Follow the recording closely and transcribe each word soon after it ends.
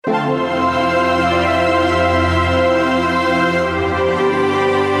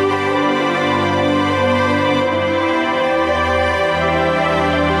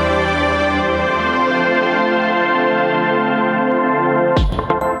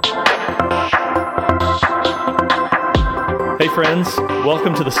friends.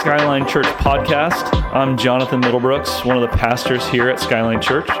 Welcome to the Skyline Church podcast. I'm Jonathan Middlebrooks, one of the pastors here at Skyline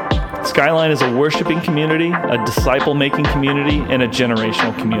Church. Skyline is a worshiping community, a disciple-making community, and a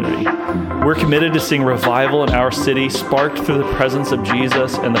generational community. We're committed to seeing revival in our city, sparked through the presence of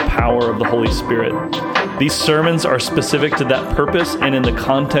Jesus and the power of the Holy Spirit. These sermons are specific to that purpose and in the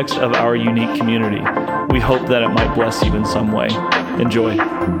context of our unique community. We hope that it might bless you in some way. Enjoy.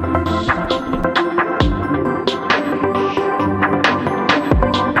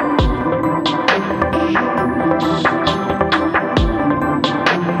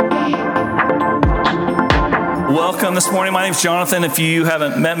 Welcome this morning. My name's Jonathan. If you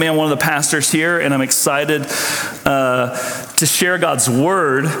haven't met me, I'm one of the pastors here, and I'm excited to share God's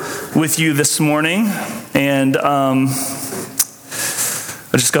Word with you this morning. And I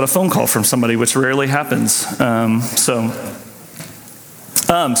just got a phone call from somebody, which rarely happens. So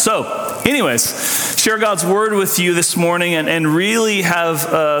anyways, share God's Word with you this morning and really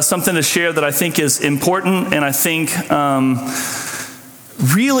have something to share that I think is important and I think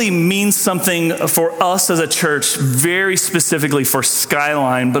really means something for us as a church, very specifically for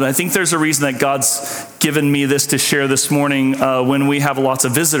Skyline. But I think there's a reason that God's given me this to share this morning when we have lots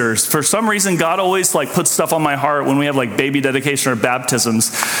of visitors. For some reason, God always puts stuff on my heart when we have baby dedication or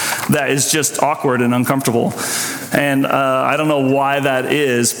baptisms that is just awkward and uncomfortable. And I don't know why that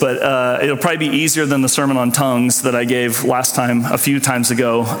is, but it'll probably be easier than the sermon on tongues that I gave last time, a few times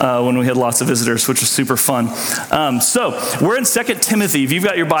ago, when we had lots of visitors, which was super fun. So we're in 2 Timothy. If you've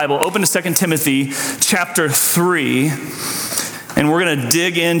got your Bible, open to 2 Timothy chapter 3, and we're going to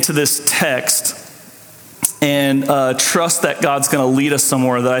dig into this text and trust that God's going to lead us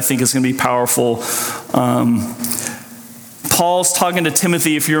somewhere that I think is going to be powerful. Paul's talking to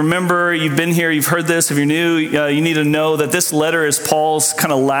Timothy. If you remember, you've been here, you've heard this. If you're new, you need to know that this letter is Paul's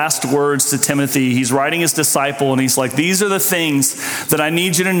kind of last words to Timothy. He's writing his disciple, and he's like, these are the things that I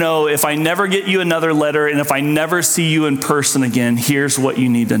need you to know. If I never get you another letter, and if I never see you in person again, here's what you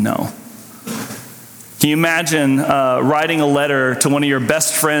need to know. Can you imagine writing a letter to one of your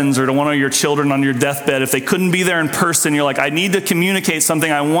best friends or to one of your children on your deathbed? If they couldn't be there in person, you're like, I need to communicate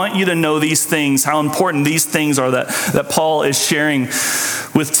something. I want you to know these things, how important these things are that Paul is sharing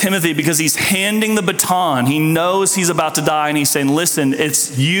with Timothy, because he's handing the baton. He knows he's about to die, and he's saying, listen,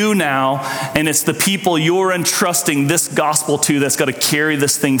 it's you now, and it's the people you're entrusting this gospel to that's got to carry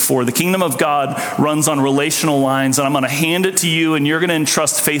this thing forward. The kingdom of God runs on relational lines, and I'm going to hand it to you, and you're going to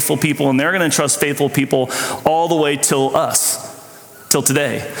entrust faithful people, and they're going to entrust faithful people all the way till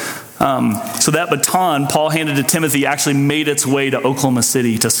today. So that baton Paul handed to Timothy actually made its way to Oklahoma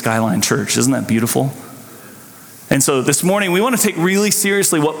City, to Skyline Church. Isn't that beautiful? And so this morning, we want to take really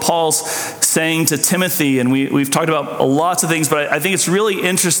seriously what Paul's saying to Timothy. And we've talked about lots of things, but I think it's really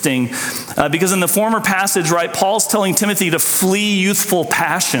interesting because in the former passage, right, Paul's telling Timothy to flee youthful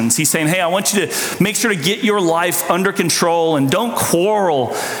passions. He's saying, hey, I want you to make sure to get your life under control and don't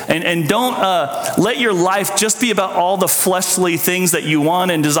quarrel and don't let your life just be about all the fleshly things that you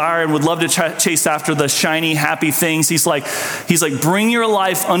want and desire and would love to chase after the shiny, happy things. He's like, bring your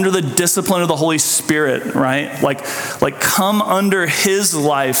life under the discipline of the Holy Spirit, right? Like come under his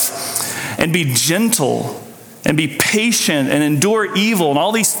life and be gentle and be patient and endure evil and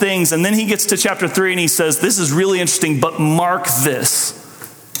all these things. And then he gets to chapter 3 and he says, this is really interesting, but mark this.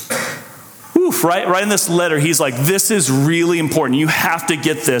 Oof, right in this letter, he's like, this is really important. You have to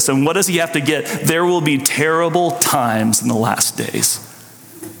get this. And what does he have to get? There will be terrible times in the last days.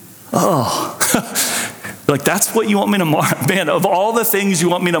 Oh, like that's what you want me to mark? Man, of all the things you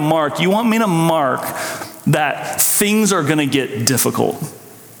want me to mark, you want me to mark that things are going to get difficult,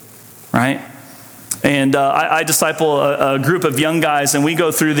 right? And I disciple a group of young guys, and we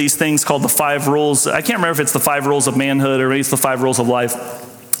go through these things called the 5 rules. I can't remember if it's the 5 rules of manhood or maybe it's the 5 rules of life.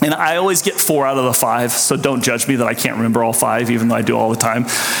 And I always get 4 out of the 5, so don't judge me that I can't remember all 5, even though I do all the time.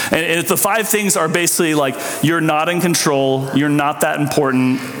 And the 5 things are basically like, you're not in control, you're not that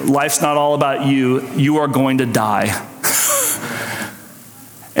important, life's not all about you, you are going to die.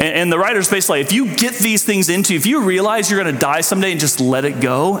 And the writer's basically, if you get these things if you realize you're going to die someday and just let it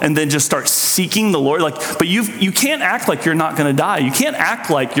go and then just start seeking the Lord, but you can't act like you're not going to die. You can't act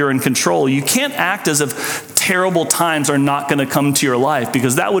like you're in control. You can't act as if terrible times are not going to come to your life,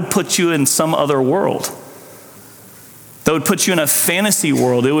 because that would put you in some other world. That would put you in a fantasy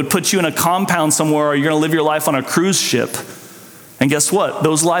world. It would put you in a compound somewhere, or you're going to live your life on a cruise ship. And guess what?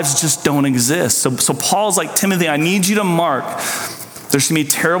 Those lives just don't exist. So Paul's like, Timothy, I need you to mark. There's going to be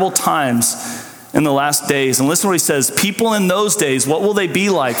terrible times in the last days. And listen to what he says. People in those days, what will they be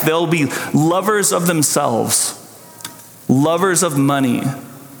like? They'll be lovers of themselves, lovers of money,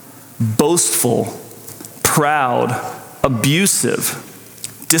 boastful, proud, abusive,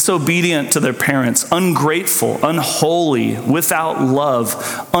 disobedient to their parents, ungrateful, unholy, without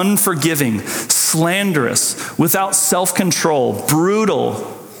love, unforgiving, slanderous, without self-control,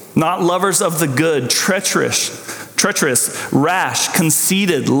 brutal, not lovers of the good, treacherous, rash,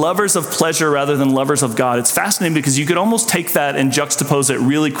 conceited, lovers of pleasure rather than lovers of God. It's fascinating because you could almost take that and juxtapose it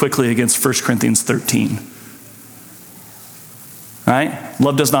really quickly against 1 Corinthians 13. Right?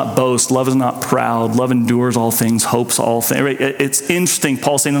 Love does not boast. Love is not proud. Love endures all things, hopes all things. Right? It's interesting.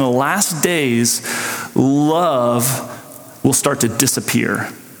 Paul's saying in the last days, love will start to disappear.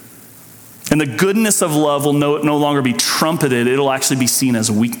 And the goodness of love will no longer be trumpeted. It'll actually be seen as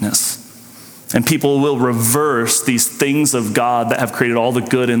weakness. And people will reverse these things of God that have created all the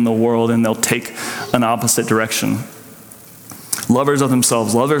good in the world, and they'll take an opposite direction. Lovers of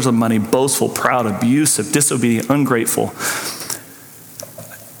themselves, lovers of money, boastful, proud, abusive, disobedient, ungrateful.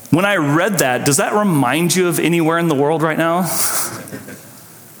 When I read that, does that remind you of anywhere in the world right now?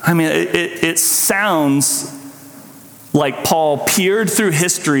 I mean, it sounds like Paul peered through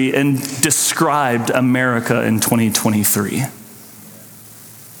history and described America in 2023.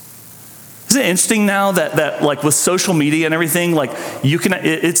 Isn't it interesting now that like with social media and everything, like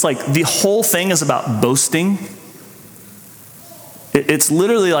it's like the whole thing is about boasting. It's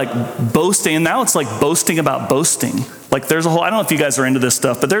literally like boasting, and now it's like boasting about boasting. Like there's a whole, I don't know if you guys are into this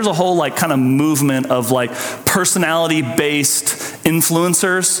stuff, but there's a whole like kind of movement of like personality-based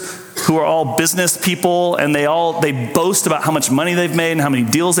influencers who are all business people, and they boast about how much money they've made and how many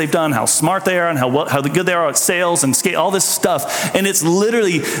deals they've done, how smart they are, and how good they are at sales and scale, all this stuff. And it's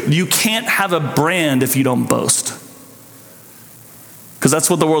literally, you can't have a brand if you don't boast. Because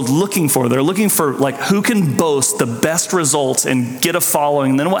that's what the world's looking for. They're looking for like who can boast the best results and get a following.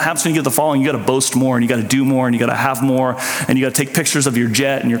 And then what happens when you get the following? You got to boast more, and you got to do more, and you got to have more, and you got to take pictures of your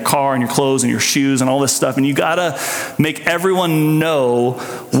jet and your car and your clothes and your shoes and all this stuff. And you got to make everyone know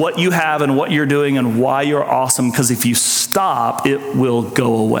what you have and what you're doing and why you're awesome. Because if you stop, it will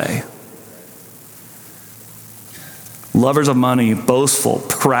go away. Lovers of money, boastful,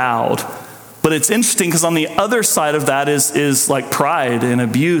 proud. But it's interesting because on the other side of that is like pride and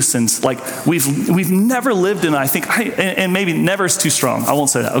abuse, and like we've never lived in, I think, and maybe never is too strong. I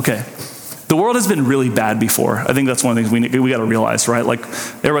won't say that. Okay. The world has been really bad before. I think that's one of the things we got to realize, right? Like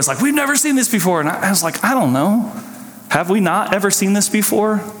everybody's like, we've never seen this before. And I was like, I don't know. Have we not ever seen this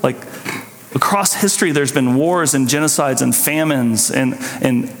before? Like across history, there's been wars and genocides and famines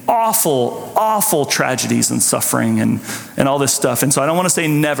and awful, awful tragedies and suffering and all this stuff. And so I don't want to say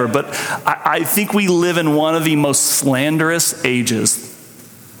never, but I think we live in one of the most slanderous ages.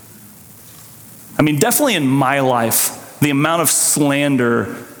 I mean, definitely in my life, the amount of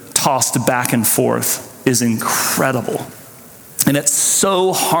slander tossed back and forth is incredible. And it's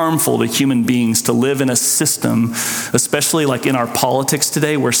so harmful to human beings to live in a system, especially like in our politics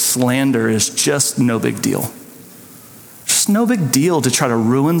today, where slander is just no big deal. Just no big deal to try to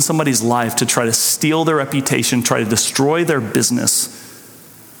ruin somebody's life, to try to steal their reputation, try to destroy their business,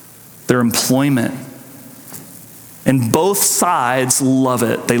 their employment. And both sides love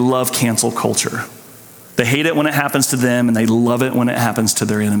it. They love cancel culture. They hate it when it happens to them, and they love it when it happens to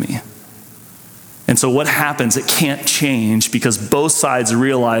their enemy. And so what happens? It can't change because both sides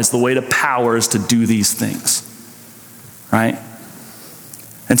realize the way to power is to do these things, right?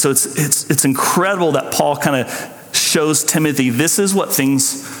 And so it's incredible that Paul kind of shows Timothy, this is what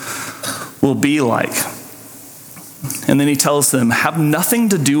things will be like. And then he tells them, have nothing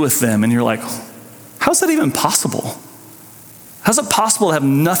to do with them. And you're like, how's that even possible? How's it possible to have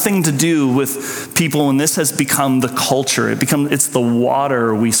nothing to do with people when this has become the culture? It's the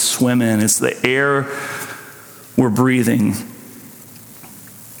water we swim in. It's the air we're breathing.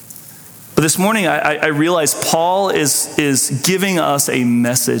 But this morning, I realize Paul is giving us a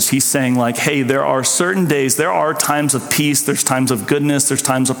message. He's saying like, hey, there are certain days, there are times of peace, there's times of goodness, there's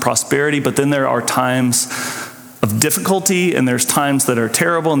times of prosperity, but then there are times of difficulty, and there's times that are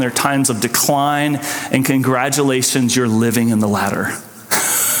terrible, and there are times of decline, and congratulations, you're living in the latter.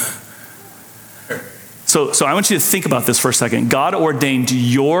 So I want you to think about this for a second. God ordained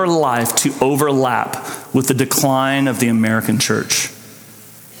your life to overlap with the decline of the American church.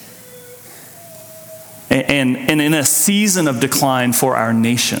 And in a season of decline for our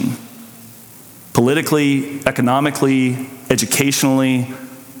nation, politically, economically, educationally,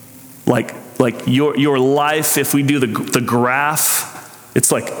 like your life, if we do the graph,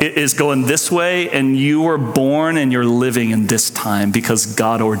 it's like it is going this way, and you were born and you're living in this time because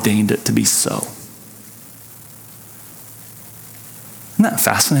God ordained it to be so. Isn't that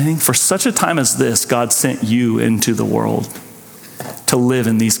fascinating? For such a time as this, God sent you into the world to live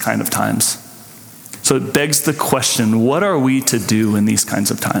in these kind of times. So it begs the question, what are we to do in these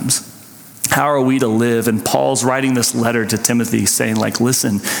kinds of times? How are we to live? And Paul's writing this letter to Timothy saying, like,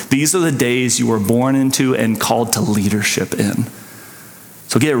 listen, these are the days you were born into and called to leadership in.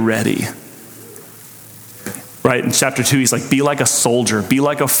 So get ready. Right, in chapter 2, he's like, be like a soldier, be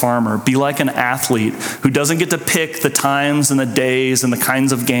like a farmer, be like an athlete who doesn't get to pick the times and the days and the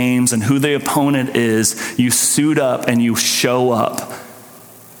kinds of games and who the opponent is. You suit up and you show up.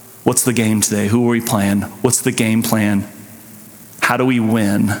 What's the game today? Who are we playing? What's the game plan? How do we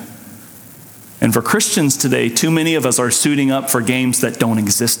win? And for Christians today, too many of us are suiting up for games that don't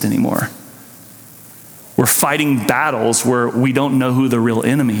exist anymore. We're fighting battles where we don't know who the real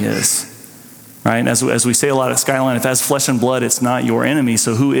enemy is. Right? As we say a lot at Skyline, if it has flesh and blood, it's not your enemy.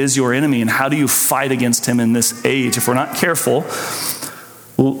 So who is your enemy and how do you fight against him in this age? If we're not careful,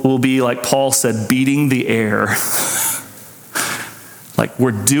 we'll be, like Paul said, beating the air. Like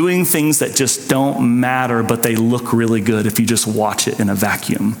we're doing things that just don't matter, but they look really good if you just watch it in a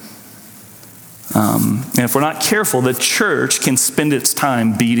vacuum. And if we're not careful, the church can spend its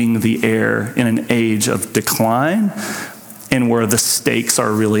time beating the air in an age of decline and where the stakes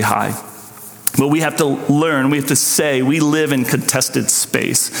are really high. But we have to learn, we have to say, we live in contested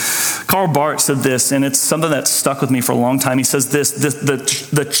space. Karl Barth said this, and it's something that stuck with me for a long time. He says this,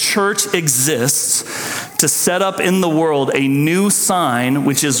 the church exists to set up in the world a new sign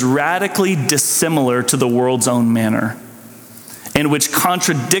which is radically dissimilar to the world's own manner, and which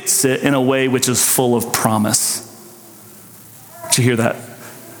contradicts it in a way which is full of promise. Did you hear that?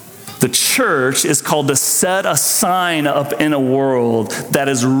 The church is called to set a sign up in a world that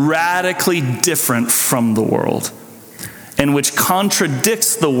is radically different from the world, and which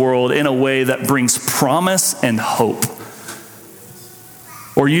contradicts the world in a way that brings promise and hope.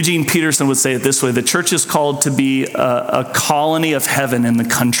 Or Eugene Peterson would say it this way, the church is called to be a colony of heaven in the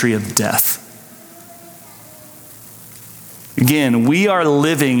country of death. Again, we are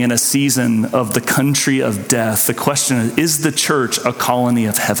living in a season of the country of death. The question is the church a colony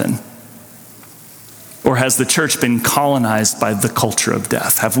of heaven? Or has the church been colonized by the culture of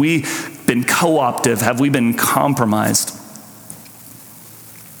death? Have we been co-opted? Have we been compromised?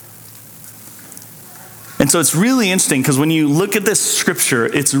 And so it's really interesting because when you look at this scripture,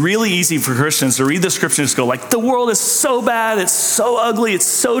 it's really easy for Christians to read the scripture and just go like, the world is so bad, it's so ugly, it's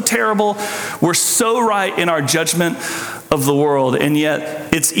so terrible. We're so right in our judgment of the world. And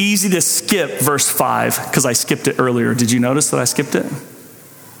yet it's easy to skip verse 5 because I skipped it earlier. Did you notice that I skipped it?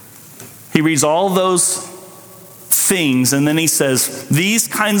 He reads all those things and then he says, these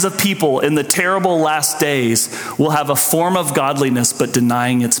kinds of people in the terrible last days will have a form of godliness but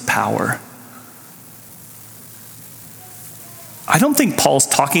denying its power. I don't think Paul's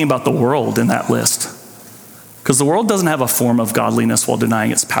talking about the world in that list, because the world doesn't have a form of godliness while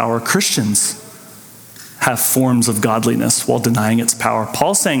denying its power. Christians have forms of godliness while denying its power.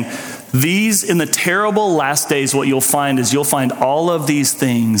 Paul's saying, these in the terrible last days, what you'll find is you'll find all of these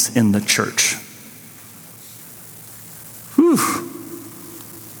things in the church. Whew.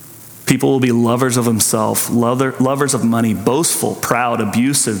 People will be lovers of themselves, lovers of money, boastful, proud,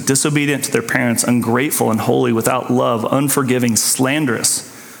 abusive, disobedient to their parents, ungrateful and holy, without love, unforgiving, slanderous,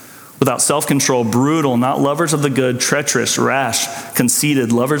 without self-control, brutal, not lovers of the good, treacherous, rash,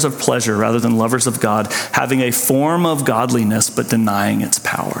 conceited, lovers of pleasure rather than lovers of God, having a form of godliness but denying its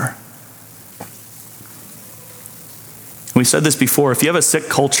power. We said this before, if you have a sick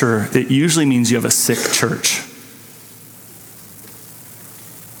culture, it usually means you have a sick church.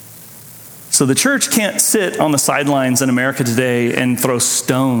 So the church can't sit on the sidelines in America today and throw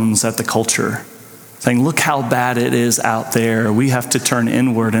stones at the culture, saying, look how bad it is out there. We have to turn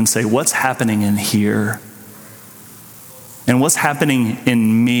inward and say, what's happening in here? And what's happening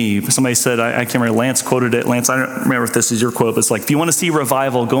in me? Somebody said, I can't remember, Lance quoted it. Lance, I don't remember if this is your quote, but it's like, if you want to see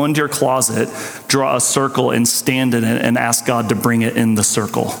revival, go into your closet, draw a circle and stand in it and ask God to bring it in the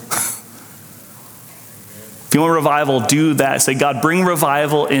circle. If you want revival, do that. Say, God, bring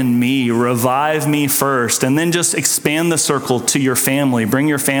revival in me. Revive me first. And then just expand the circle to your family. Bring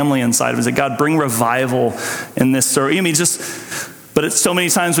your family inside of it. Say, God, bring revival in this circle. I mean, but it's so many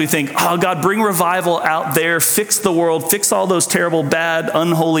times we think, oh, God, bring revival out there. Fix the world. Fix all those terrible, bad,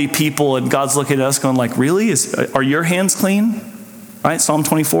 unholy people. And God's looking at us going like, really? Are your hands clean? Right? Psalm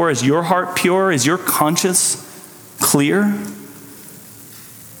 24, is your heart pure? Is your conscience clear?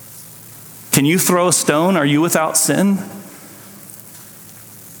 Can you throw a stone? Are you without sin?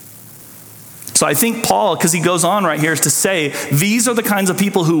 So I think Paul, because he goes on right here, is to say, these are the kinds of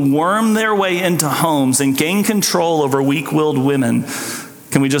people who worm their way into homes and gain control over weak-willed women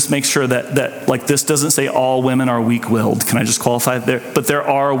Can we just make sure that like this doesn't say all women are weak-willed? Can I just qualify there? But there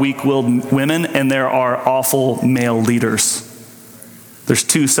are weak-willed women and there are awful male leaders. There's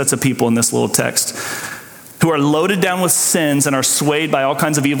two sets of people in this little text who are loaded down with sins and are swayed by all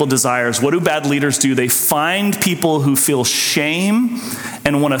kinds of evil desires. What do bad leaders do? They find people who feel shame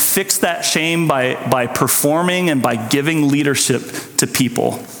and want to fix that shame by performing and by giving leadership to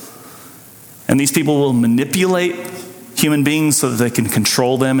people. And these people will manipulate human beings so that they can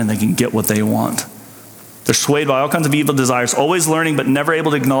control them and they can get what they want. They're swayed by all kinds of evil desires, always learning but never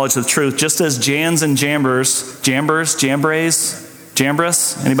able to acknowledge the truth. Just as Jambres,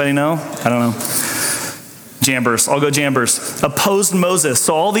 anybody know? I don't know. Jambres, I'll go Jambres. Opposed Moses.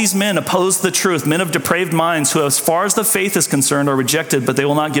 So all these men oppose the truth, men of depraved minds who as far as the faith is concerned are rejected, but they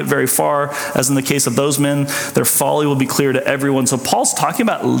will not get very far. As in the case of those men, their folly will be clear to everyone. So Paul's talking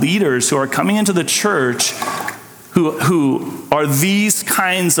about leaders who are coming into the church who are these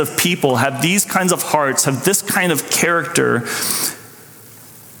kinds of people, have these kinds of hearts, have this kind of character,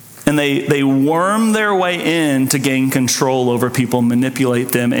 and they worm their way in to gain control over people, manipulate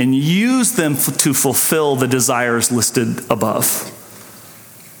them, and use them to fulfill the desires listed above.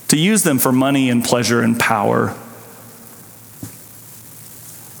 To use them for money and pleasure and power.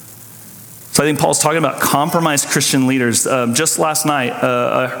 So I think Paul's talking about compromised Christian leaders. Just last night,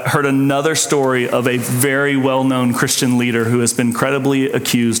 I heard another story of a very well-known Christian leader who has been credibly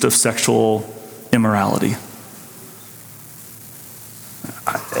accused of sexual immorality.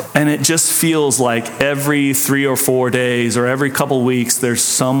 And it just feels like every 3 or 4 days or every couple weeks, there's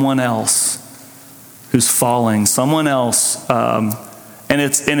someone else who's falling, someone else. And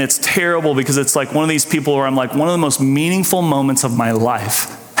it's terrible because it's like one of these people where I'm like, one of the most meaningful moments of my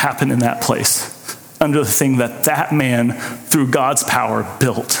life happened in that place under the thing that man, through God's power,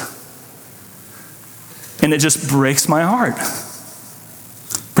 built. And it just breaks my heart.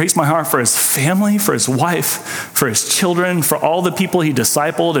 Breaks my heart for his family, for his wife, for his children, for all the people he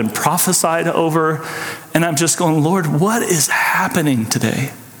discipled and prophesied over. And I'm just going, Lord, what is happening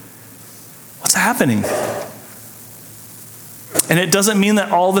today? What's happening? And it doesn't mean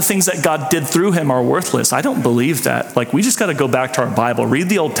that all the things that God did through him are worthless. I don't believe that. Like, we just got to go back to our Bible, read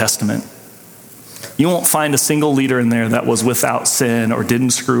the Old Testament. You won't find a single leader in there that was without sin or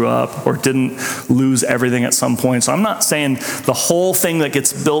didn't screw up or didn't lose everything at some point. So I'm not saying the whole thing that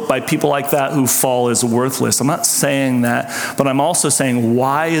gets built by people like that who fall is worthless. I'm not saying that, but I'm also saying,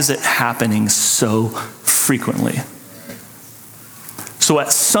 why is it happening so frequently? So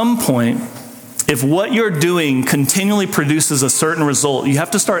at some point, if what you're doing continually produces a certain result, you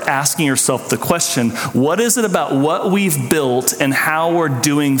have to start asking yourself the question, what is it about what we've built and how we're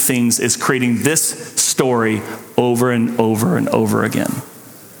doing things is creating this story over and over and over again?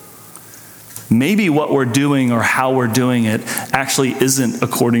 Maybe what we're doing or how we're doing it actually isn't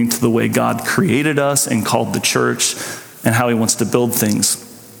according to the way God created us and called the church and how he wants to build things.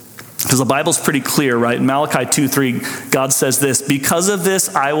 Because the Bible's pretty clear, right? In Malachi 2:3, God says this, because of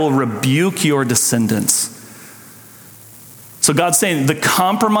this, I will rebuke your descendants. So God's saying the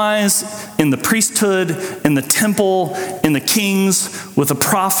compromise in the priesthood, in the temple, in the kings, with the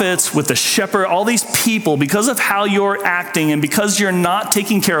prophets, with the shepherd, all these people, because of how you're acting and because you're not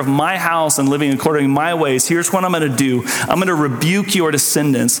taking care of my house and living according to my ways, here's what I'm going to do. I'm going to rebuke your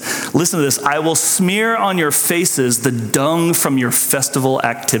descendants. Listen to this. I will smear on your faces the dung from your festival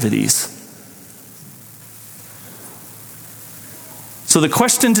activities. So the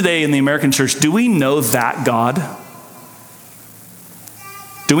question today in the American church, do we know that God?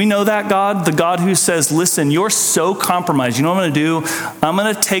 Do we know that God? The God who says, listen, you're so compromised. You know what I'm going to do? I'm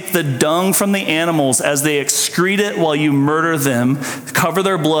going to take the dung from the animals as they excrete it while you murder them, cover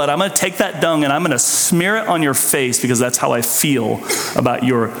their blood. I'm going to take that dung and I'm going to smear it on your face because that's how I feel about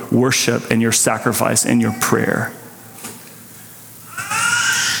your worship and your sacrifice and your prayer.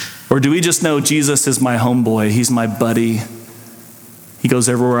 Or do we just know Jesus is my homeboy? He's my buddy. He goes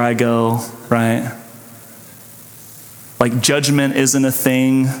everywhere I go, right? Like judgment isn't a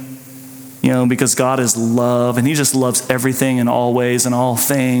thing, because God is love and he just loves everything and always and all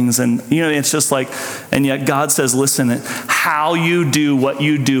things. And, it's just like, and yet God says, listen, how you do what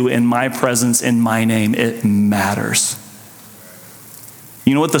you do in my presence, in my name, it matters.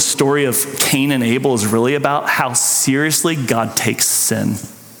 You know what the story of Cain and Abel is really about? How seriously God takes sin.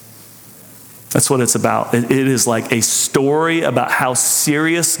 That's what it's about. It is like a story about how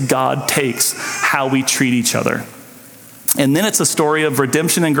serious God takes how we treat each other. And then it's a story of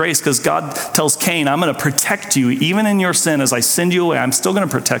redemption and grace because God tells Cain, I'm going to protect you even in your sin. As I send you away, I'm still going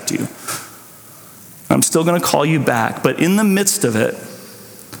to protect you. I'm still going to call you back. But in the midst of it,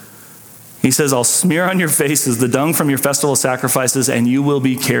 He says, I'll smear on your faces the dung from your festival sacrifices, and you will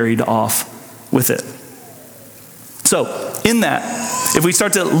be carried off with it. So, in that, if we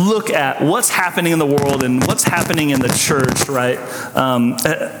start to look at what's happening in the world and what's happening in the church, right,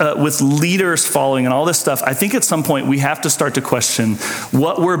 with leaders following and all this stuff, I think at some point we have to start to question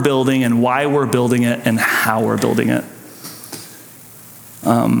what we're building and why we're building it and how we're building it.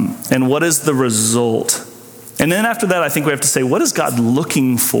 And what is the result? And then after that, I think we have to say, what is God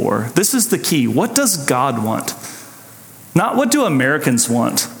looking for? This is the key. What does God want? Not what do Americans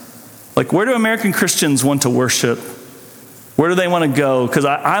want? Like, where do American Christians want to worship? Where do they want to go? Because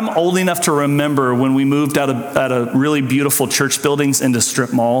I'm old enough to remember when we moved out of really beautiful church buildings into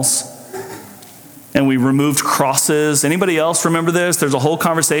strip malls. And we removed crosses. Anybody else remember this? There's a whole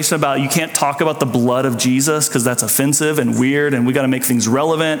conversation about you can't talk about the blood of Jesus because that's offensive and weird, and we got to make things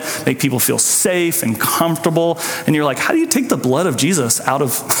relevant, make people feel safe and comfortable. And you're like, how do you take the blood of Jesus out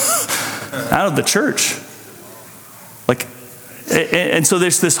of out of the church? Like, and so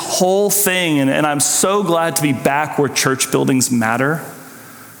there's this whole thing, and I'm so glad to be back where church buildings matter.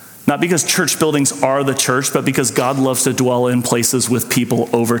 Not because church buildings are the church, but because God loves to dwell in places with people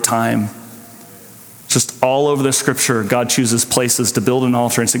over time. Just all over the scripture, God chooses places to build an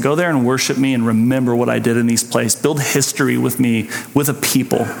altar and say, go there and worship me and remember what I did in these places. Build history with me, with a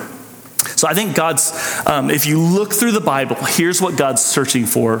people. So I think God's, if you look through the Bible, here's what God's searching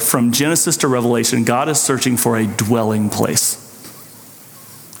for. From Genesis to Revelation, God is searching for a dwelling place.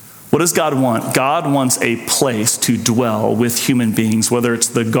 What does God want? God wants a place to dwell with human beings, whether it's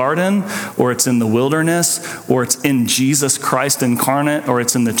the garden or it's in the wilderness or it's in Jesus Christ incarnate or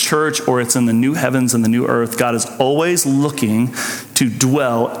it's in the church or it's in the new heavens and the new earth. God is always looking to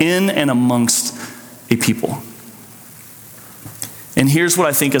dwell in and amongst a people. And here's what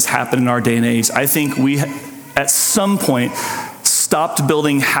I think has happened in our day and age. I think we, at some point, stopped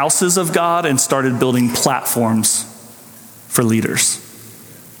building houses of God and started building platforms for leaders.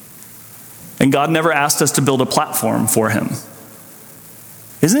 And God never asked us to build a platform for him.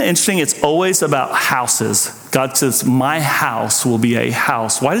 Isn't it interesting? It's always about houses. God says, my house will be a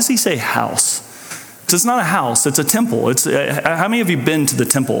house. Why does he say house? Because it's not a house, it's a temple. How many of you been to the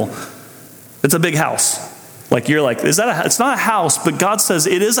temple? It's a big house. Like you're like, it's not a house, but God says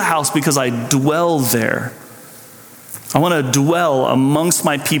it is a house because I dwell there. I want to dwell amongst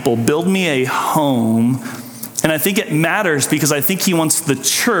my people. Build me a home. And I think it matters because I think he wants the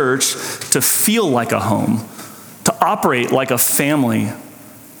church to feel like a home, to operate like a family,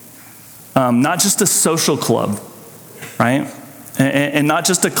 not just a social club, right? And not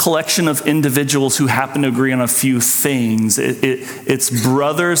just a collection of individuals who happen to agree on a few things. It's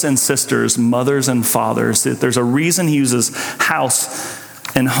brothers and sisters, mothers and fathers. There's a reason he uses house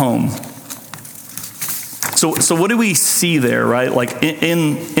and home. So what do we see there, right? Like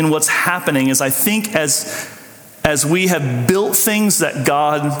in what's happening is I think as we have built things that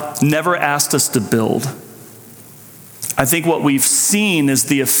God never asked us to build, I think what we've seen is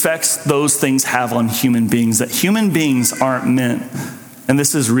the effects those things have on human beings, that human beings aren't meant, and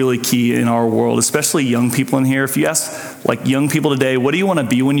this is really key in our world, especially young people in here. If you ask like young people today, what do you want to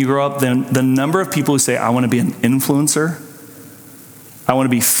be when you grow up? Then the number of people who say, I want to be an influencer, I want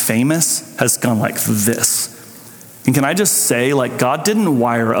to be famous, has gone like this. And can I just say, like, God didn't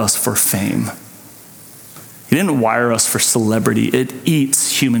wire us for fame. He didn't wire us for celebrity. It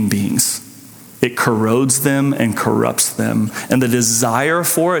eats human beings. It corrodes them and corrupts them. And the desire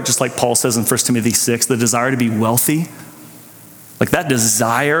for it, just like Paul says in 1 Timothy 6, the desire to be wealthy, like that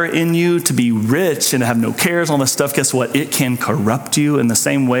desire in you to be rich and to have no cares, all this stuff, guess what? It can corrupt you in the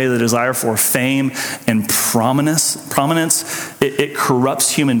same way the desire for fame and prominence, it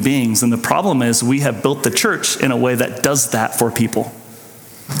corrupts human beings. And the problem is we have built the church in a way that does that for people.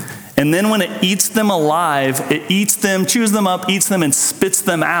 And then when it eats them alive, it eats them, chews them up, eats them, and spits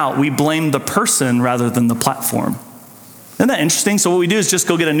them out. We blame the person rather than the platform. Isn't that interesting? So what we do is just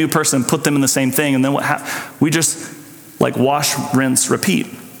go get a new person and put them in the same thing. And then we just like wash, rinse, repeat.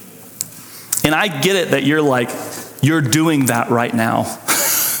 And I get it that you're doing that right now.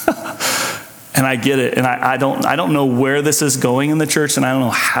 And I get it. And I don't know where this is going in the church, and I don't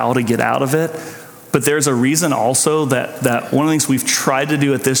know how to get out of it. But there's a reason also that one of the things we've tried to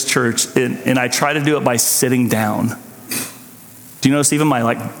do at this church, and I try to do it by sitting down. Do you notice even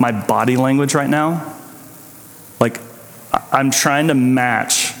my body language right now? Like, I'm trying to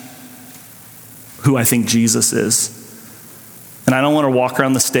match who I think Jesus is. And I don't want to walk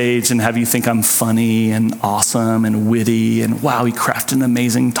around the stage and have you think I'm funny and awesome and witty and wow, he crafted an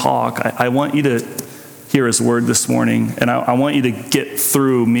amazing talk. I want you to hear his word this morning, and I want you to get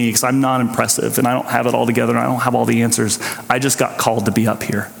through me because I'm not impressive and I don't have it all together and I don't have all the answers. I just got called to be up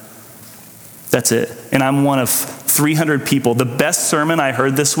here. That's it. And I'm one of 300 people. The best sermon I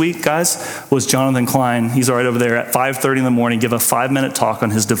heard this week, guys, was Jonathan Klein. He's right over there at 5:30 in the morning, give a 5-minute talk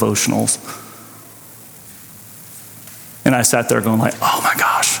on his devotionals. And I sat there going like, oh my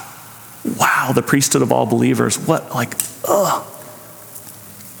gosh, wow, the priesthood of all believers. What, like, ugh.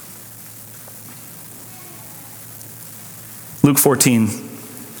 Luke 14,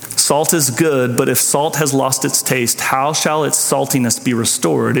 salt is good, but if salt has lost its taste, how shall its saltiness be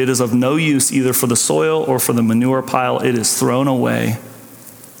restored? It is of no use either for the soil or for the manure pile. It is thrown away.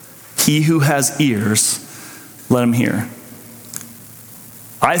 He who has ears, let him hear.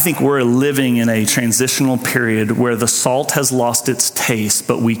 I think we're living in a transitional period where the salt has lost its taste,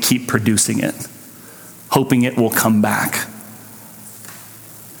 but we keep producing it, hoping it will come back.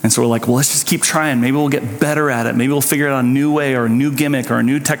 And so we're like, well, let's just keep trying. Maybe we'll get better at it. Maybe we'll figure out a new way or a new gimmick or a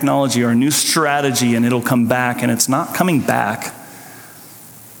new technology or a new strategy, and it'll come back. And it's not coming back.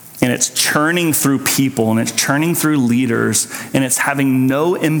 And it's churning through people, and it's churning through leaders, and it's having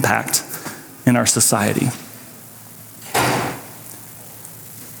no impact in our society.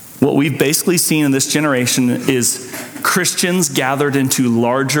 What we've basically seen in this generation is Christians gathered into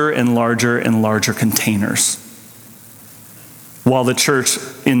larger and larger and larger containers, while the church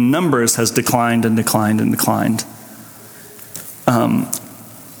in numbers has declined and declined and declined. And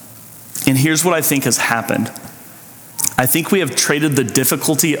here's what I think has happened. I think we have traded the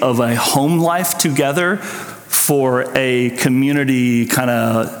difficulty of a home life together for a community kind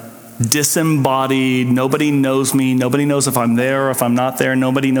of disembodied. Nobody knows me. Nobody knows if I'm there or if I'm not there.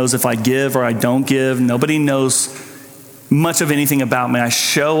 Nobody knows if I give or I don't give. Nobody knows much of anything about me. I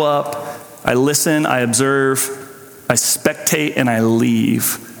show up, I listen, I observe, I spectate, and I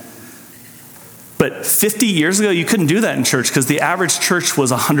leave. But 50 years ago, you couldn't do that in church because the average church was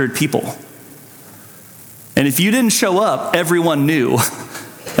 100 people. And if you didn't show up, everyone knew.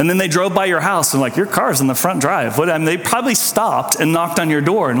 And then they drove by your house and like, your car's in the front drive. They probably stopped and knocked on your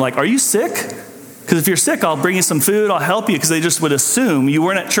door and like, are you sick? Because if you're sick, I'll bring you some food, I'll help you. Because they just would assume you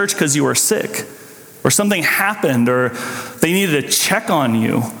weren't at church because you were sick. Or something happened, or they needed to check on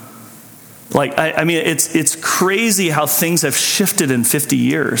you. Like, I mean, it's crazy how things have shifted in 50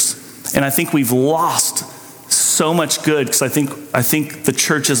 years. And I think we've lost so much good because I think the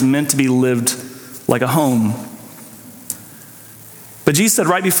church is meant to be lived like a home. But Jesus said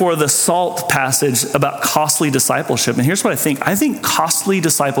right before the salt passage about costly discipleship, and here's what I think. I think costly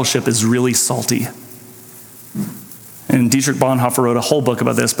discipleship is really salty. And Dietrich Bonhoeffer wrote a whole book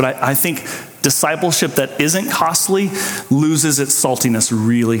about this, but I think discipleship that isn't costly loses its saltiness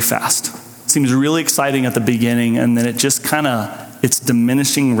really fast. It seems really exciting at the beginning, and then it just it's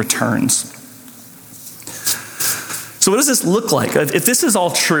diminishing returns. So what does this look like? If this is all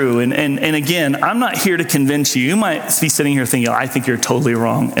true, and again, I'm not here to convince you. You might be sitting here thinking, I think you're totally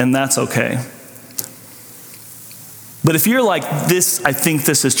wrong, and that's okay. But if you're like this, I think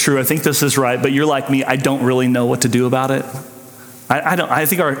this is true, I think this is right, but you're like me, I don't really know what to do about it. I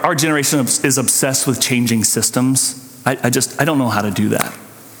think our generation is obsessed with changing systems. I don't know how to do that.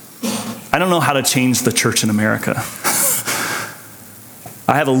 I don't know how to change the church in America.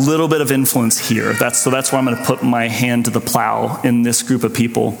 I have a little bit of influence here. That's why I'm going to put my hand to the plow in this group of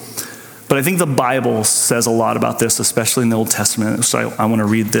people. But I think the Bible says a lot about this, especially in the Old Testament. So I want to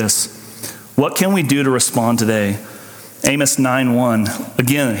read this. What can we do to respond today? Amos 9:1.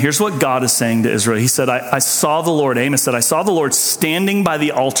 Again, here's what God is saying to Israel. He said, I saw the Lord. Amos said, I saw the Lord standing by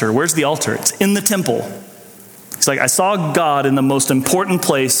the altar. Where's the altar? It's in the temple. He's like, I saw God in the most important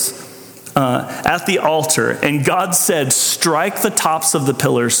place at the altar, and God said, strike the tops of the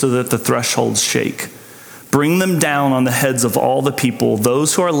pillars so that the thresholds shake. Bring them down on the heads of all the people.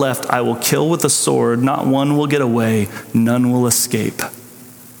 Those who are left I will kill with the sword. Not one will get away. None will escape.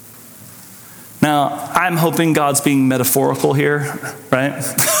 Now, I'm hoping God's being metaphorical here, right?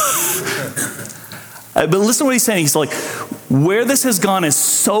 But listen to what he's saying. He's like, where this has gone is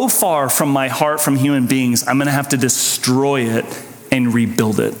so far from my heart, from human beings, I'm going to have to destroy it and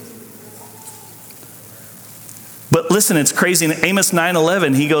rebuild it. But listen, it's crazy. In Amos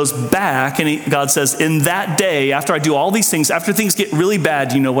 9:11, he goes back and God says, in that day, after I do all these things, after things get really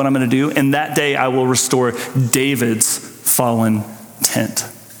bad, you know what I'm going to do? In that day, I will restore David's fallen tent.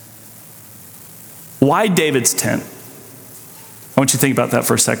 Why David's tent? I want you to think about that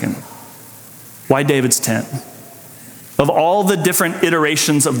for a second. Why David's tent? Of all the different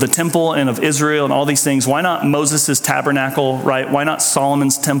iterations of the temple and of Israel and all these things, why not Moses' tabernacle, right? Why not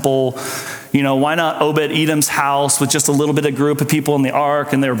Solomon's temple? You know, why not Obed-Edom's house with just a little bit of group of people in the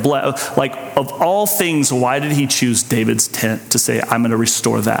ark and they're blessed? Like, of all things, why did he choose David's tent to say, I'm going to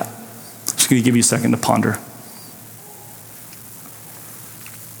restore that? I'm just going to give you a second to ponder.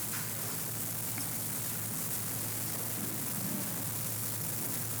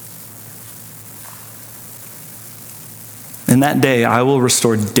 In that day, I will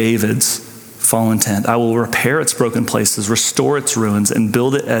restore David's fallen tent. I will repair its broken places, restore its ruins, and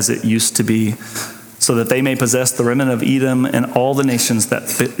build it as it used to be, so that they may possess the remnant of Edom and all the nations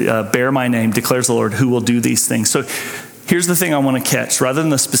that bear my name, declares the Lord, who will do these things. So here's the thing I want to catch. Rather than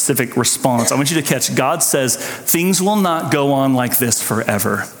the specific response, I want you to catch God says things will not go on like this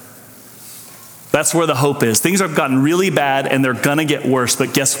forever. That's where the hope is. Things have gotten really bad and they're going to get worse,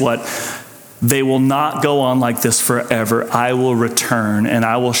 but guess what? They will not go on like this forever. I will return and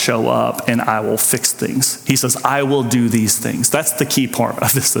I will show up and I will fix things. He says, I will do these things. That's the key part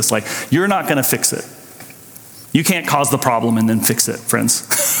of this. It's like, you're not going to fix it. You can't cause the problem and then fix it, friends.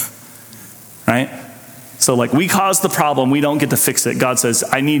 Right? So like we cause the problem, we don't get to fix it. God says,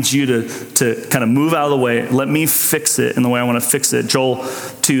 I need you to kind of move out of the way. Let me fix it in the way I want to fix it. Joel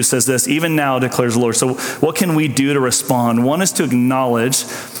 2 says this, even now declares the Lord. So what can we do to respond? One is to acknowledge,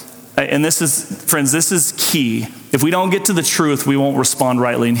 and this is, friends, this is key. If we don't get to the truth, we won't respond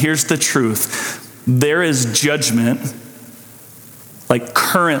rightly. And here's the truth. There is judgment, like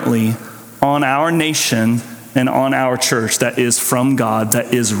currently, on our nation and on our church that is from God,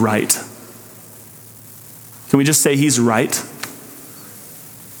 that is right. Can we just say he's right?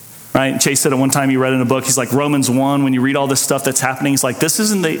 Right? Chase said at one time, he read in a book, he's like, Romans 1, when you read all this stuff that's happening, he's like, this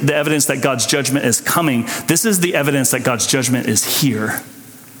isn't the evidence that God's judgment is coming. This is the evidence that God's judgment is here.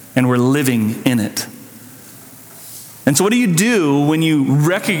 And we're living in it. And so what do you do when you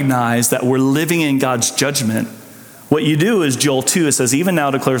recognize that we're living in God's judgment? What you do is Joel 2, it says, even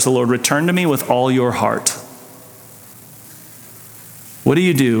now declares the Lord, return to me with all your heart. What do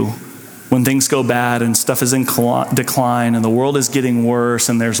you do when things go bad and stuff is in decline and the world is getting worse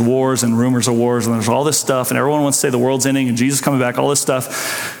and there's wars and rumors of wars and there's all this stuff and everyone wants to say the world's ending and Jesus coming back, all this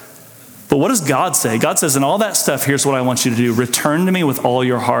stuff. But what does God say? God says, in all that stuff, here's what I want you to do. Return to me with all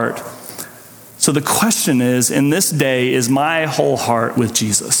your heart. So the question is, in this day, is my whole heart with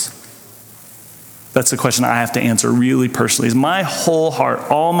Jesus? That's the question I have to answer really personally. Is my whole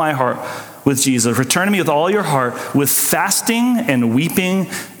heart, all my heart with Jesus? Return to me with all your heart, with fasting and weeping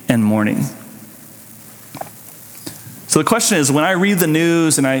and mourning. So the question is, when I read the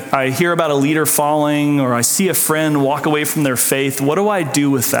news and I hear about a leader falling or I see a friend walk away from their faith, what do I do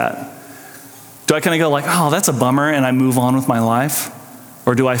with that? Do I kind of go like, oh, that's a bummer, and I move on with my life?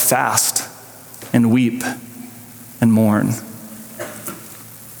 Or do I fast and weep and mourn?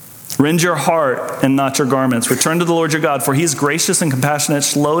 Rend your heart and not your garments. Return to the Lord your God, for he is gracious and compassionate,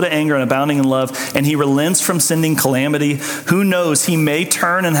 slow to anger and abounding in love, and he relents from sending calamity. Who knows, he may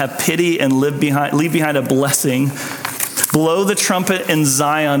turn and have pity and leave behind a blessing. Blow the trumpet in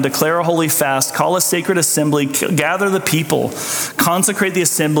Zion, declare a holy fast, call a sacred assembly, gather the people, consecrate the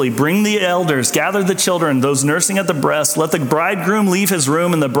assembly, bring the elders, gather the children, those nursing at the breast. Let the bridegroom leave his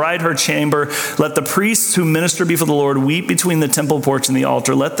room and the bride her chamber. Let the priests who minister before the Lord weep between the temple porch and the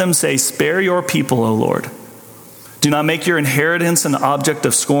altar. Let them say, spare your people, O Lord. Do not make your inheritance an object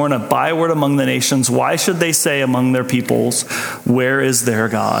of scorn, a byword among the nations. Why should they say among their peoples, where is their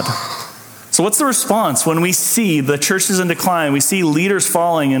God? So what's the response when we see the church is in decline, we see leaders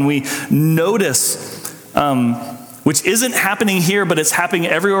falling, and we notice, which isn't happening here, but it's happening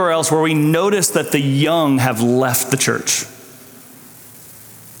everywhere else, where we notice that the young have left the church.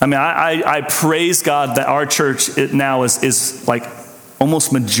 I mean, I praise God that our church now is like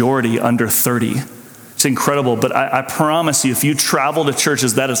almost majority under 30. It's incredible, but I promise you, if you travel to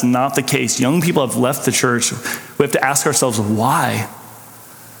churches, that is not the case. Young people have left the church. We have to ask ourselves, why?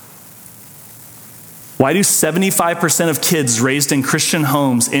 Why do 75% of kids raised in Christian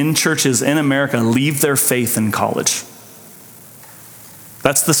homes, in churches, in America, leave their faith in college?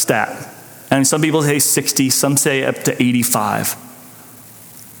 That's the stat. And some people say 60, some say up to 85.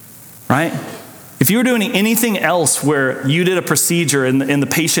 Right? If you were doing anything else where you did a procedure and the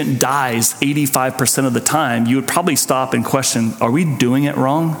patient dies 85% of the time, you would probably stop and question, are we doing it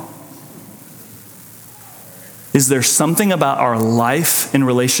wrong? Is there something about our life in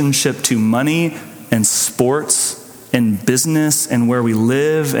relationship to money and sports and business and where we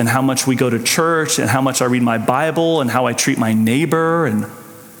live and how much we go to church and how much I read my Bible and how I treat my neighbor? And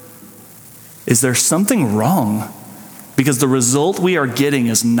is there something wrong? Because the result we are getting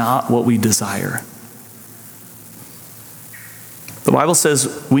is not what we desire. The Bible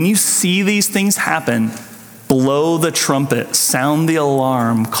says when you see these things happen, blow the trumpet, sound the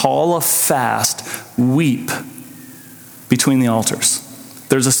alarm, call a fast, weep between the altars.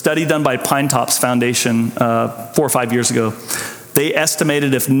 There's a study done by Pine Tops Foundation 4 or 5 years ago. They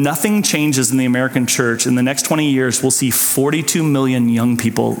estimated if nothing changes in the American church, in the next 20 years, we'll see 42 million young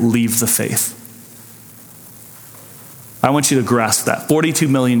people leave the faith. I want you to grasp that. 42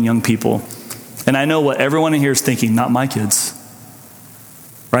 million young people And I know what everyone in here is thinking, not my kids.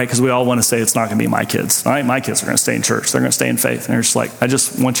 Right? Because we all want to say it's not going to be my kids. All right, my kids are going to stay in church. They're going to stay in faith. And they're just like, I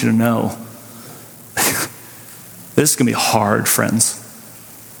just want you to know, this is going to be hard, friends.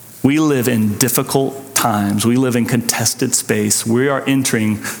 We live in difficult times. We live in contested space. We are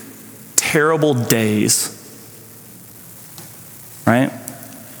entering terrible days. Right?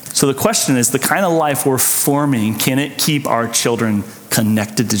 So the question is, the kind of life we're forming, can it keep our children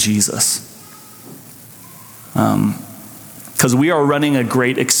connected to Jesus? Because we are running a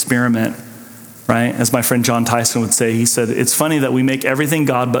great experiment, right? As my friend John Tyson would say, he said, it's funny that we make everything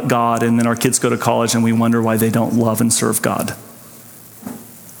God but God, and then our kids go to college and we wonder why they don't love and serve God.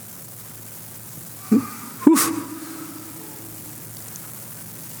 Whew.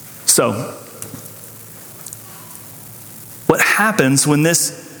 So, what happens when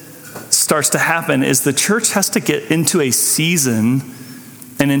this starts to happen is the church has to get into a season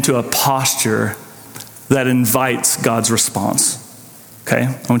and into a posture that invites God's response. Okay?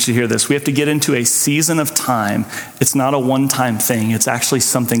 I want you to hear this. We have to get into a season of time. It's not a one-time thing. It's actually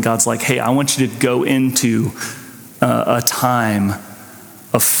something God's like, hey, I want you to go into a time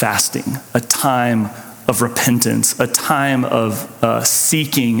of fasting, a time of repentance, a time of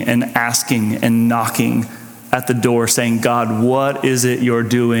seeking and asking and knocking at the door saying, God, what is it you're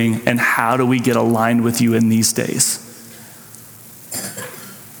doing, and how do we get aligned with you in these days?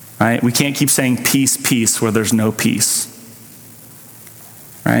 Right? We can't keep saying peace, peace, where there's no peace.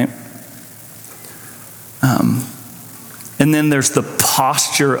 Right? And then there's the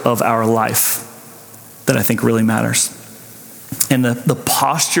posture of our life that I think really matters. And the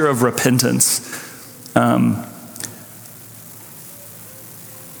posture of repentance,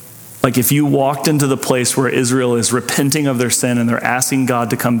 like if you walked into the place where Israel is repenting of their sin and they're asking God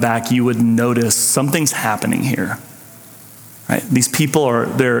to come back, you would notice something's happening here. Right? These people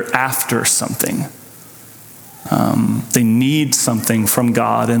they're after something. They need something from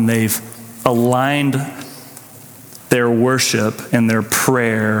God, and they've aligned their worship and their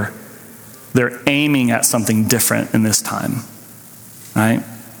prayer. They're aiming at something different in this time. Right?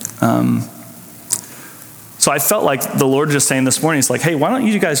 So I felt like the Lord just saying this morning, he's like, hey, why don't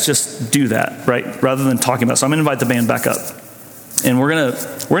you guys just do that, right? Rather than talking about it. So I'm going to invite the band back up. And we're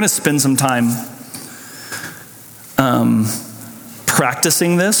gonna spend some time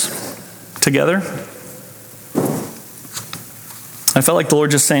practicing this together. I felt like the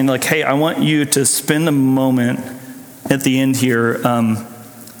Lord just saying, like, hey, I want you to spend a moment at the end here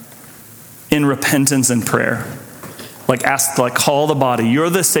in repentance and prayer. Like call the body. You're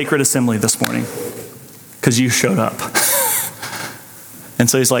the sacred assembly this morning because you showed up. And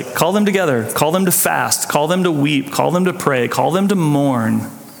so he's like, call them together, call them to fast, call them to weep, call them to pray, call them to mourn.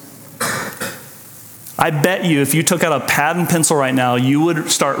 I bet you if you took out a pad and pencil right now, you would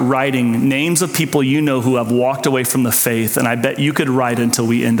start writing names of people you know who have walked away from the faith, and I bet you could write until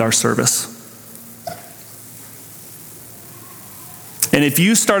we end our service. And if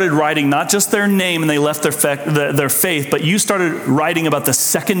you started writing not just their name and they left their faith, but you started writing about the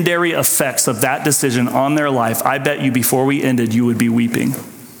secondary effects of that decision on their life, I bet you before we ended, you would be weeping.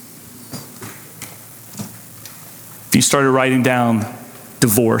 If you started writing down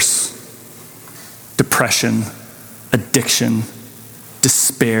divorce, depression, addiction,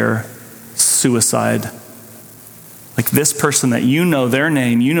 despair, suicide. Like this person that you know their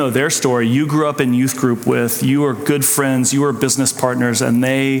name, you know their story, you grew up in youth group with, you were good friends, you were business partners, and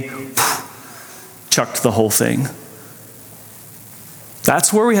they chucked the whole thing.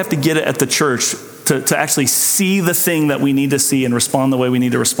 That's where we have to get it at the church, to actually see the thing that we need to see and respond the way we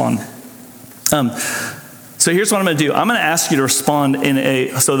need to respond. So here's what I'm going to do. I'm going to ask you to respond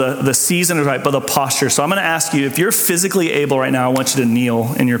so the season is right, but the posture. So I'm going to ask you, if you're physically able right now, I want you to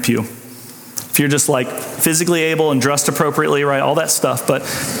kneel in your pew. If you're just like physically able and dressed appropriately, right, all that stuff. But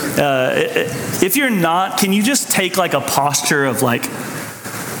if you're not, can you just take like a posture of like,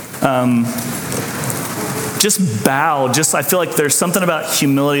 just bow. I feel like there's something about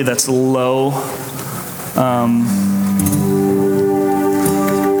humility that's low.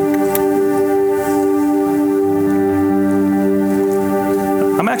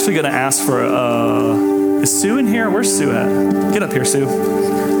 I'm actually going to ask for, is Sue in here? Where's Sue at? Get up here, Sue.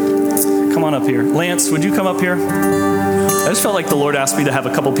 Come on up here. Lance, would you come up here? I just felt like the Lord asked me to have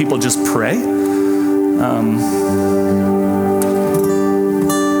a couple people just pray. I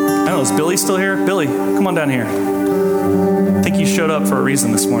don't know, is Billy still here? Billy, come on down here. I think you showed up for a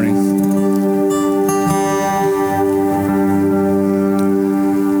reason this morning.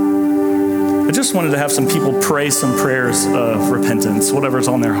 I just wanted to have some people pray some prayers of repentance, whatever's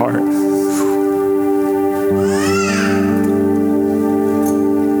on their heart.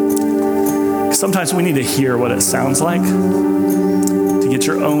 Because sometimes we need to hear what it sounds like to get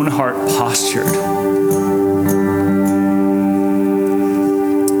your own heart postured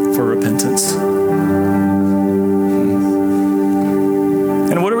for repentance.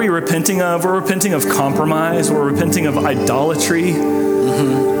 And what are we repenting of? We're repenting of compromise. We're repenting of idolatry.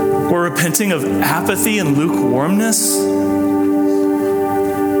 We're repenting of apathy and lukewarmness.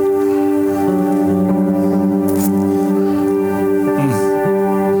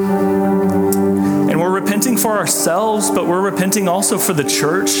 And we're repenting for ourselves, but we're repenting also for the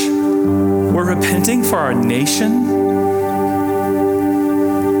church. We're repenting for our nation.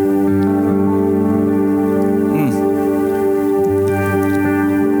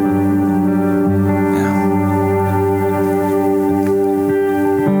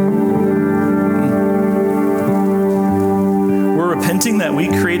 That we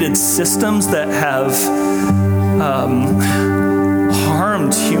created systems that have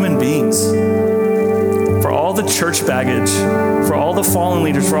harmed human beings. For all the church baggage, for all the fallen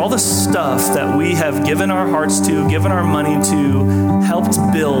leaders, for all the stuff that we have given our hearts to, given our money to, helped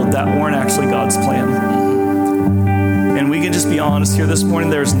build that weren't actually God's plan. And we can just be honest here this morning,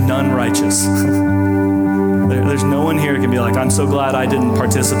 there's none righteous. There's no one here who can be like, I'm so glad I didn't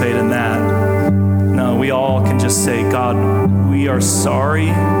participate in that. No, we all can just say, God, we are sorry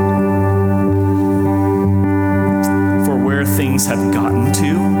for where things have gotten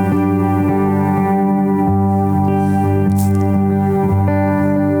to.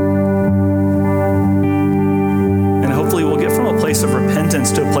 And hopefully we'll get from a place of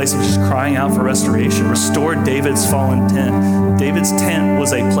repentance to a place of just crying out for restoration. Restore David's fallen tent. David's tent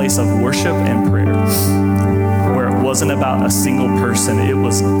was a place of worship and prayer, where it wasn't about a single person. It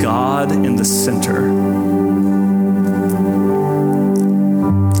was God in the center.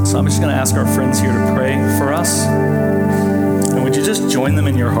 So I'm just going to ask our friends here to pray for us. And would you just join them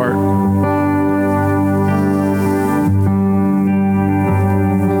in your heart?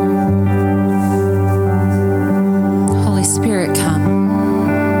 Holy Spirit, come.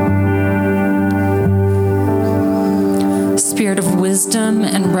 Spirit of wisdom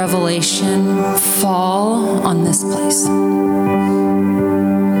and revelation, fall on this place.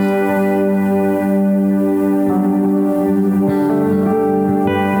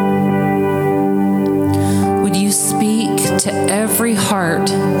 To every heart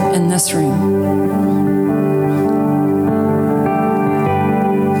in this room.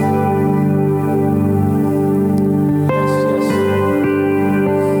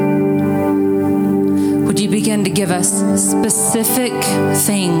 Would you begin to give us specific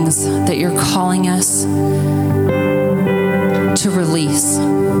things that you're calling us to release?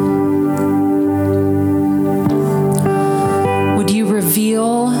 Would you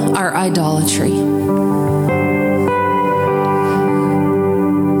reveal our idolatry?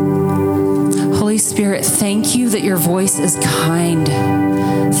 Holy Spirit, thank you that your voice is kind.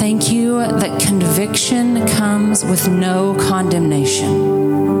 Thank you that conviction comes with no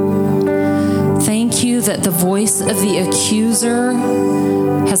condemnation. Thank you that the voice of the accuser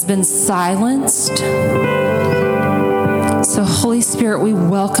has been silenced. So, Holy Spirit, we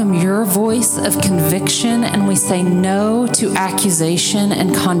welcome your voice of conviction and we say no to accusation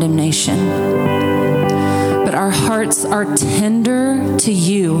and condemnation. But our hearts are tender to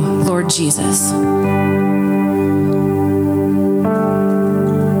you, Lord Jesus.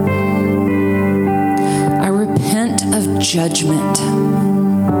 I repent of judgment.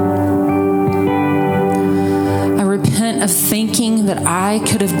 I repent of thinking that I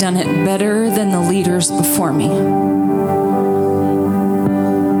could have done it better than the leaders before me.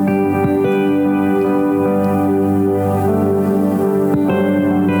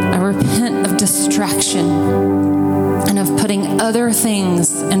 I repent of distraction and of putting other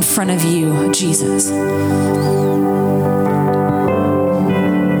things in front of you, Jesus.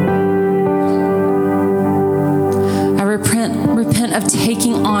 I repent of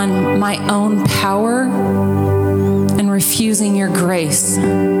taking on my own power and refusing your grace. I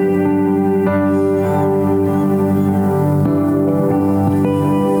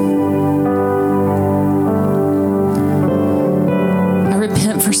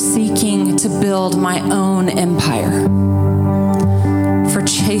repent for seeking to build my own empire, for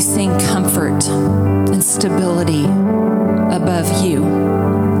chasing comfort and stability above you.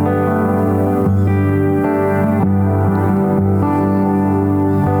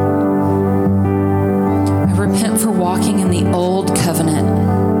 I repent for walking in the old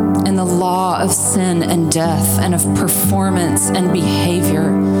covenant, in the law of sin and death, and of performance and behavior.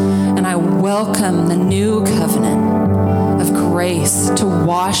 And I welcome the new covenant of grace to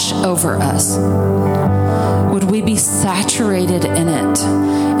wash over us. Would we be saturated in it?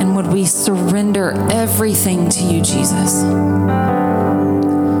 And would we surrender everything to you, Jesus.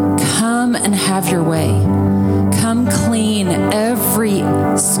 Come and have your way. Come clean every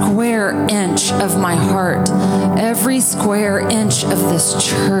square inch of my heart, every square inch of this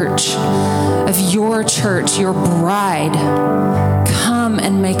church, of your church, your bride. Come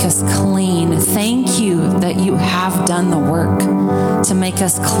and make us clean. Thank you that you have done the work to make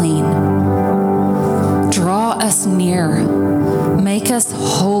us clean. Draw us near. Make us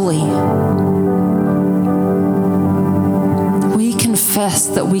holy. We confess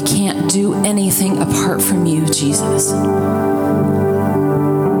that we can't do anything apart from you, Jesus. We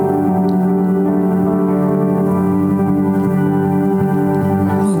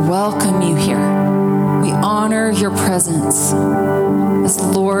welcome you here. We honor your presence as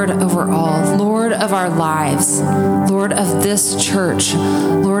Lord over all, Lord of our lives, Lord of this church,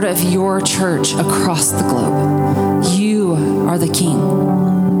 Lord of your church across the globe. You are the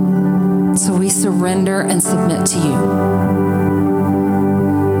King. So we surrender and submit to you.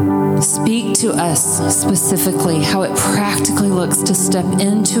 Speak to us specifically how it practically looks to step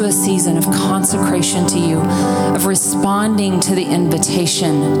into a season of consecration to you, of responding to the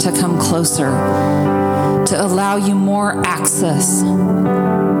invitation to come closer, to allow you more access,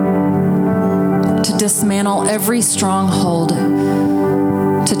 to dismantle every stronghold,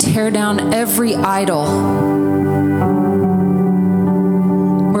 to tear down every idol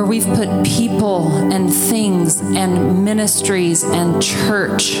where we've put people and things and ministries and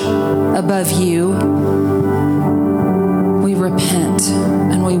church above you. We repent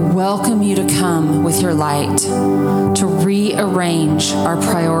and we welcome you to come with your light to rearrange our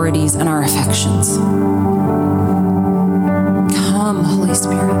priorities and our affections. Come, Holy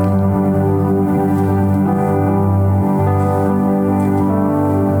Spirit.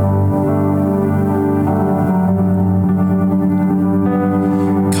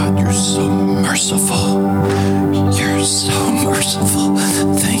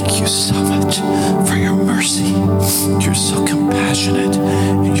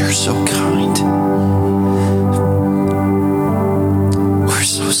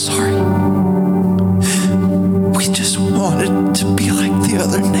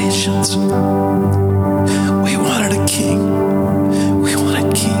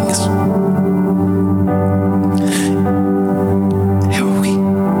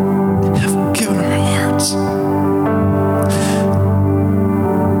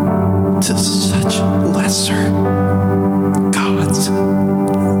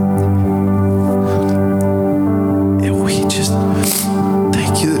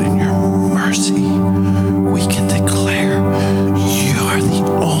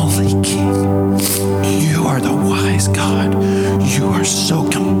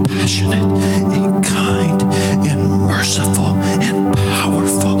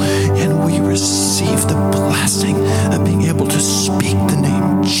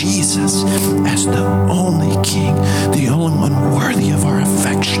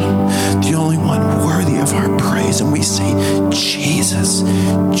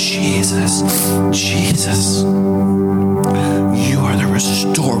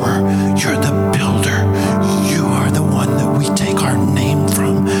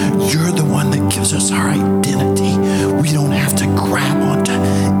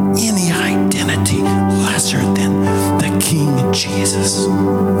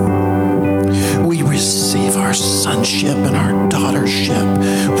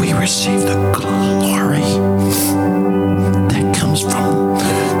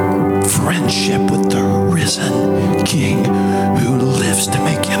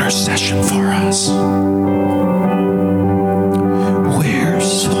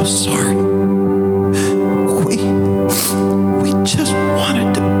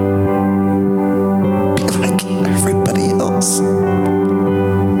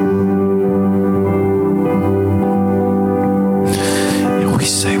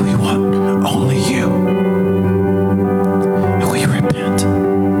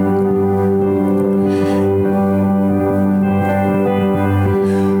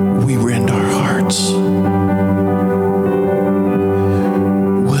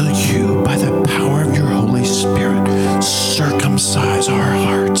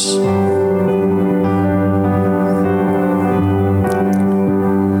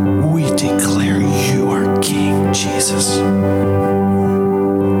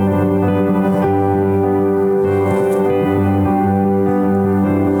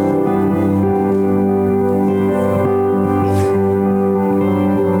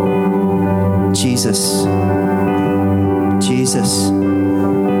 Jesus,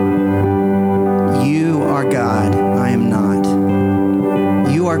 you are God, I am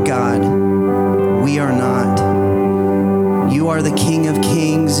not. You are God. King of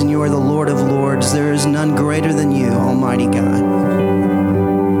kings and you are the Lord of lords. There is none greater than you, Almighty God.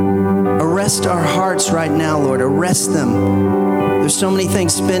 Arrest our hearts right now, Lord. Arrest them. There's so many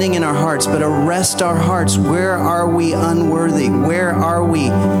things spinning in our hearts, but arrest our hearts. Where are we unworthy? Where are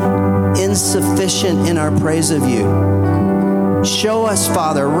we insufficient in our praise of you? Show us,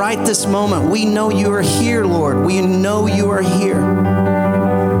 Father, right this moment. We know you are here, Lord. We know you are here.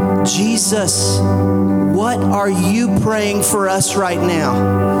 Jesus, what are you praying for us right now?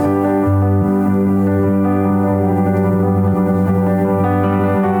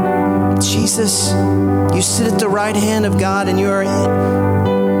 Jesus, you sit at the right hand of God and you are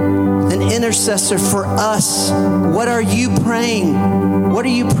an intercessor for us. What are you praying? What are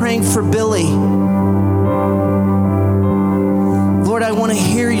you praying for Billy? Lord, I want to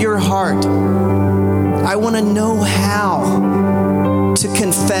hear your heart. I want to know how to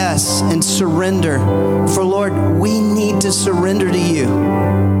confess and surrender. For Lord, we need to surrender to you.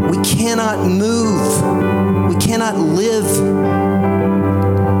 We cannot move. We cannot live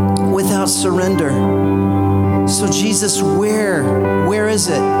without surrender. So Jesus, where is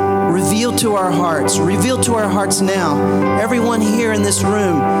it? Reveal to our hearts. Reveal to our hearts now. Everyone here in this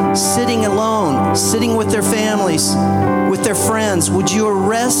room, sitting alone, sitting with their families, with their friends, would you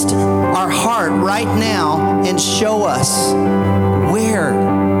arrest our heart right now and show us where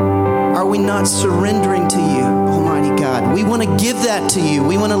are we not surrendering to you, Almighty God? We want to give that to you.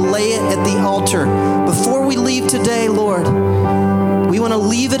 We want to lay it at the altar. Before we leave today, Lord, we want to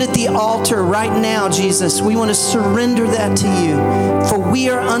leave it at the altar right now, Jesus. We want to surrender that to you. For we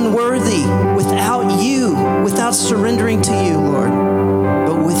are unworthy without you, without surrendering to you, Lord.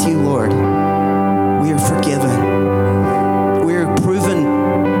 But with you, Lord, we are forgiven. We are proven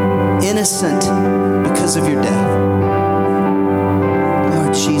innocent because of your death.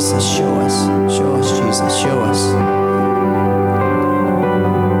 Lord Jesus, show us. Show us, Jesus. Show us.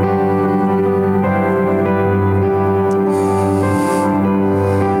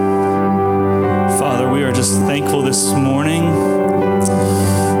 Thankful this morning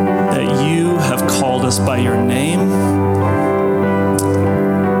that you have called us by your name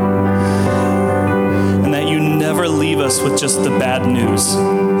and that you never leave us with just the bad news.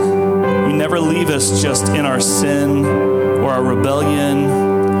 You never leave us just in our sin or our rebellion,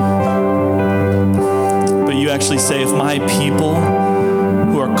 but you actually say, if my people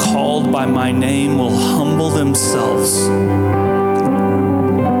who are called by my name will humble themselves,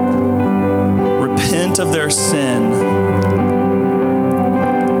 of their sin,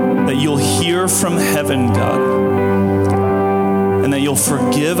 that you'll hear from heaven, God, and that you'll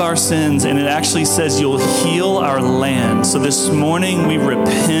forgive our sins. And it actually says you'll heal our land. So this morning we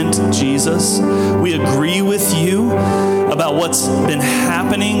repent, Jesus. We agree with you about what's been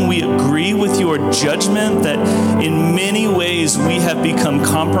happening. We agree with your judgment that in many ways we have become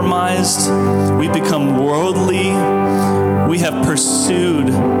compromised. We've become worldly. We have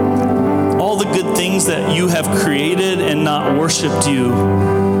pursued all the good things that you have created and not worshiped you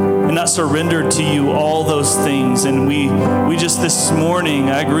and not surrendered to you, all those things. And we just this morning,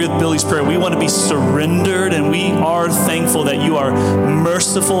 I agree with Billy's prayer, we want to be surrendered, and we are thankful that you are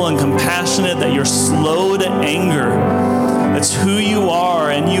merciful and compassionate, that you're slow to anger. That's who you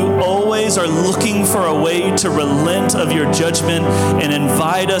are, and you always are looking for a way to relent of your judgment and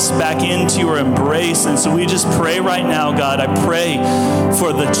invite us back into your embrace. And so we just pray right now, God, I pray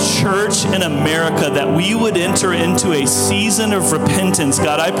for the church in America that we would enter into a season of repentance.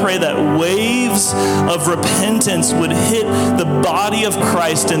 God, I pray that waves of repentance would hit the body of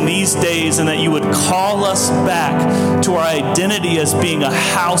Christ in these days, and that you would call us back to our identity as being a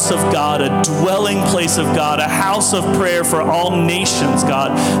house of God, a dwelling place of God, a house of prayer for all nations,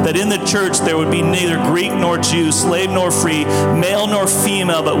 God, that in the church there would be neither Greek nor Jew, slave nor free, male nor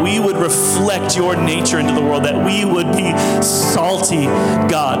female, but we would reflect your nature into the world, that we would be salty,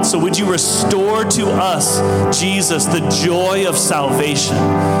 God. So would you restore to us, Jesus, the joy of salvation?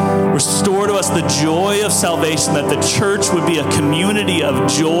 Restore to us the joy of salvation, that the church would be a community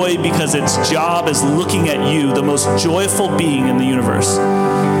of joy because its job is looking at you, the most joyful being in the universe.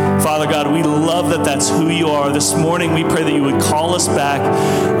 Father God, we love that that's who you are. This morning we pray that you would call us back.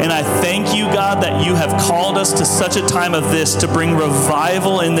 And I thank you, God, that you have called us to such a time of this to bring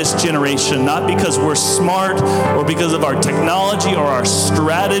revival in this generation, not because we're smart or because of our technology or our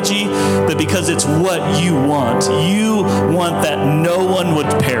strategy, but because it's what you want. You want that no one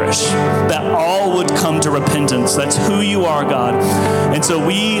would perish, that all would come to repentance. That's who you are, God. And so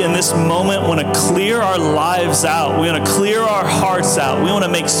we, in this moment, want to clear our lives out. We want to clear our hearts out. We want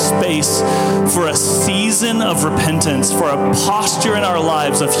to make space for a season of repentance, for a posture in our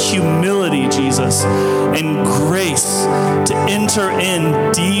lives of humility, Jesus, and grace to enter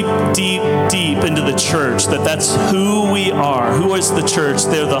in deep, deep, deep into the church, that's who we are. Who is the church?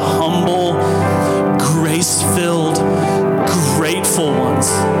 They're the humble, grace-filled, grateful ones.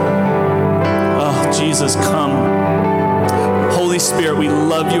 Oh, Jesus, come. Holy Spirit, we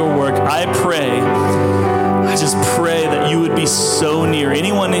love your work. I just pray that you would be so near.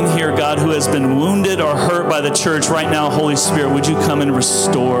 Anyone in here, God, who has been wounded or hurt by the church right now, Holy Spirit, would you come and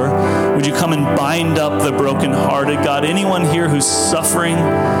restore? Would you come and bind up the brokenhearted? God, anyone here who's suffering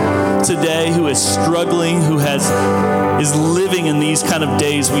today, who is struggling, who is living in these kind of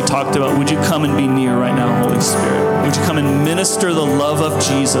days we talked about, would you come and be near right now, Holy Spirit? Would you come and minister the love of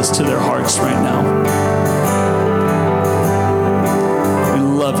Jesus to their hearts right now?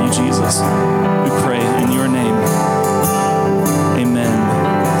 Love you, Jesus. We pray in your name. Amen.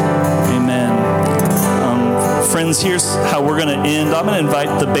 Amen. Friends, here's how we're going to end. I'm going to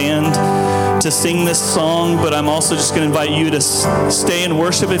invite the band to sing this song, but I'm also just going to invite you to stay and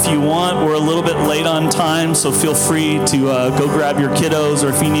worship if you want. We're a little bit late on time, so feel free to go grab your kiddos, or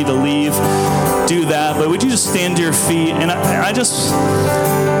if you need to leave, do that. But would you just stand to your feet? And I'm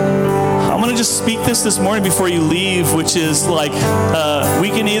going to just speak this morning before you leave, which is like we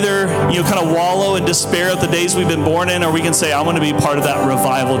can either kind of wallow in despair at the days we've been born in, or we can say, I want to be part of that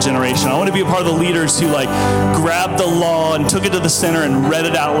revival generation. I want to be a part of the leaders who grabbed the law and took it to the center and read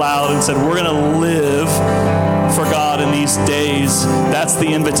it out loud and said, we're going to live for God in these days. That's the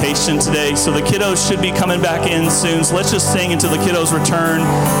invitation today. So the kiddos should be coming back in soon. So let's just sing until the kiddos return.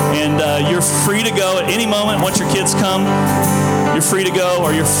 And you're free to go at any moment once your kids come. You're free to go,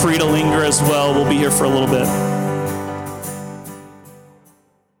 or you're free to linger as well. We'll be here for a little bit.